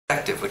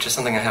which is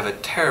something I have a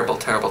terrible,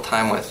 terrible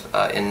time with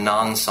in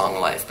non-song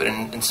life. But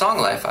in song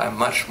life, I'm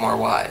much more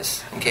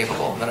wise and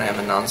capable than I am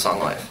in non-song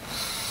life.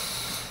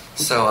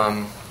 So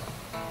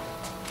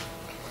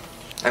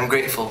I'm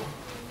grateful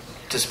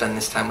to spend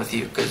this time with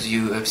you, because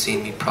you have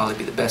seen me probably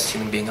be the best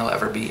human being I'll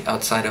ever be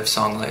outside of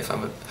song life.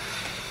 I'm a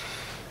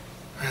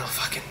real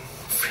fucking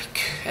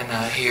freak. And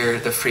here,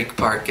 the freak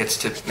part gets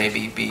to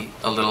maybe be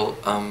a little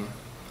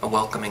a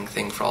welcoming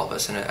thing for all of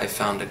us. And I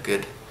found a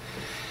good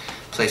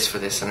place for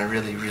this, and I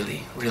really,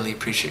 really, really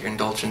appreciate your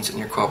indulgence and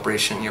your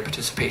cooperation, your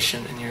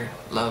participation, and your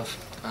love.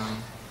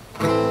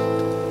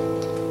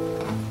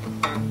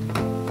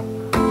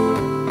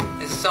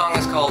 This song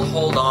is called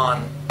Hold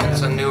On.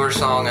 It's a newer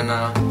song, and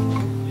I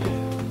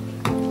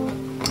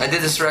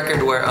did this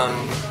record where I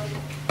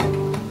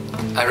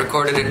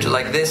recorded it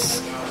like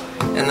this,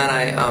 and then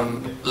I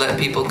let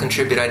people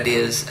contribute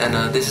ideas,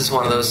 and this is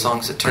one of those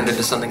songs that turned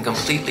into something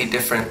completely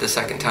different the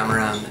second time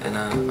around, and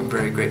I'm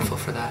very grateful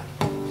for that.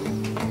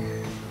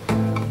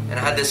 And I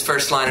had this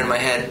first line in my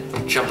head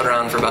jumping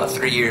around for about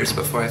 3 years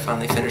before I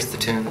finally finished the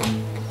tune.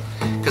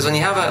 Because when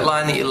you have a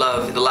line that you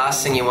love, the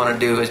last thing you want to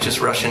do is just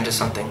rush into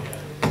something.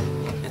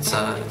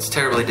 It's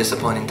terribly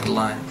disappointing to the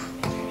line.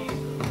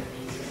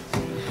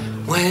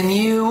 When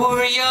you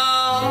were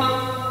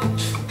young,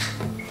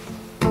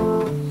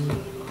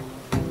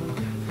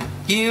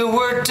 you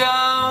were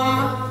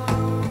dumb.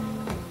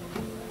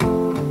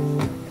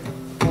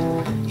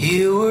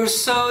 You were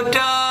so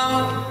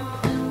dumb,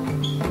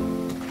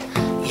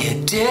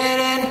 you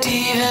didn't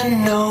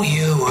even know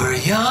you were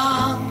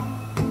young.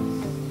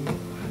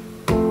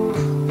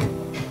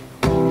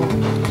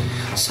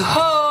 So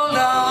hold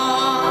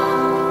on,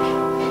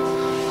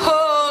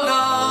 hold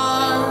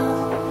on,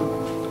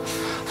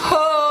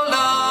 hold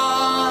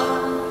on,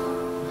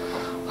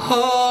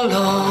 hold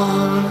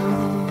on.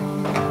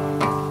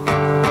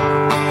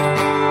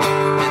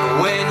 And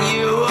when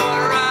you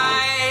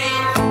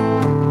arrived,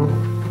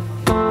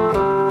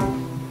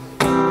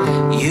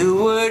 you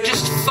were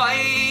just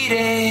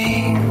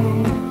fighting.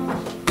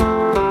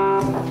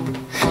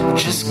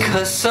 Just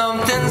 'cause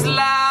something's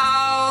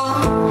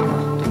loud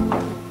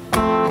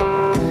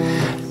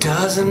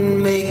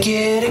doesn't make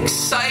it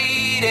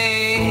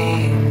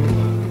exciting.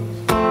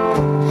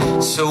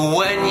 So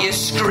when you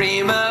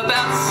scream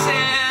about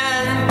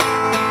sin,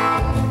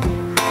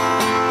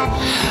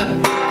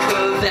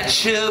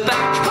 that's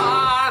about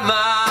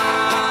karma,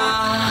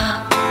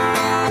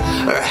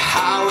 or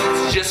how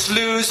it's just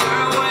lose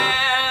or win.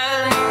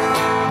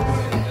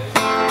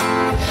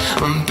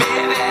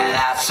 Baby,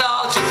 that's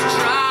all just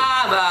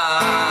drama.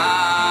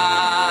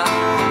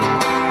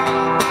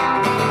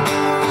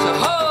 So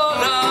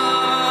hold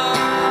on,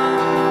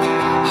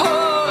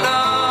 hold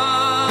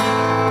on,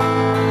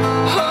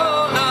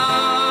 hold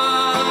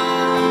on,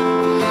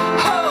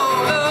 hold on, hold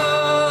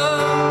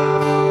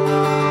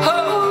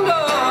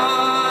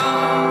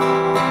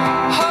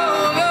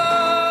on,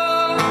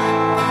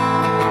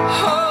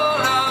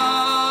 hold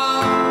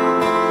on,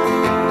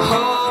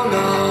 hold on.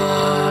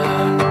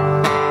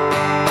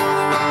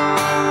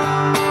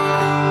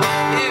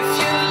 If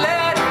you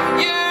let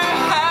your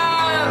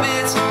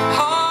habits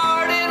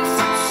harden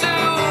for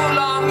too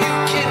long, you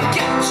can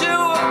get to a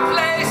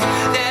place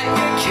that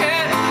you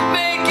can't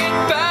make it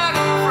back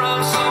from.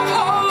 So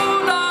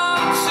hold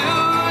on to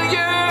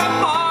your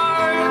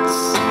hearts.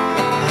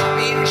 I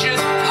mean,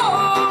 just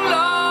hold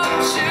on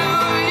to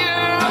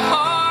your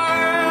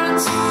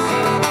hearts.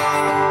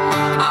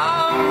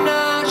 I'm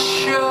not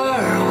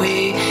sure we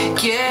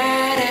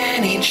get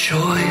any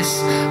choice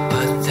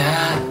but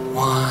that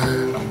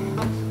one.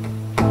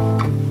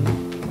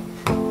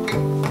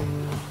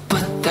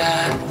 But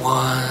that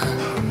one.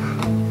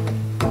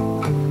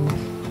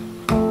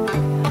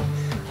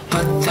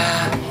 But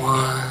that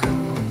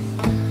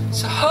one.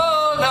 So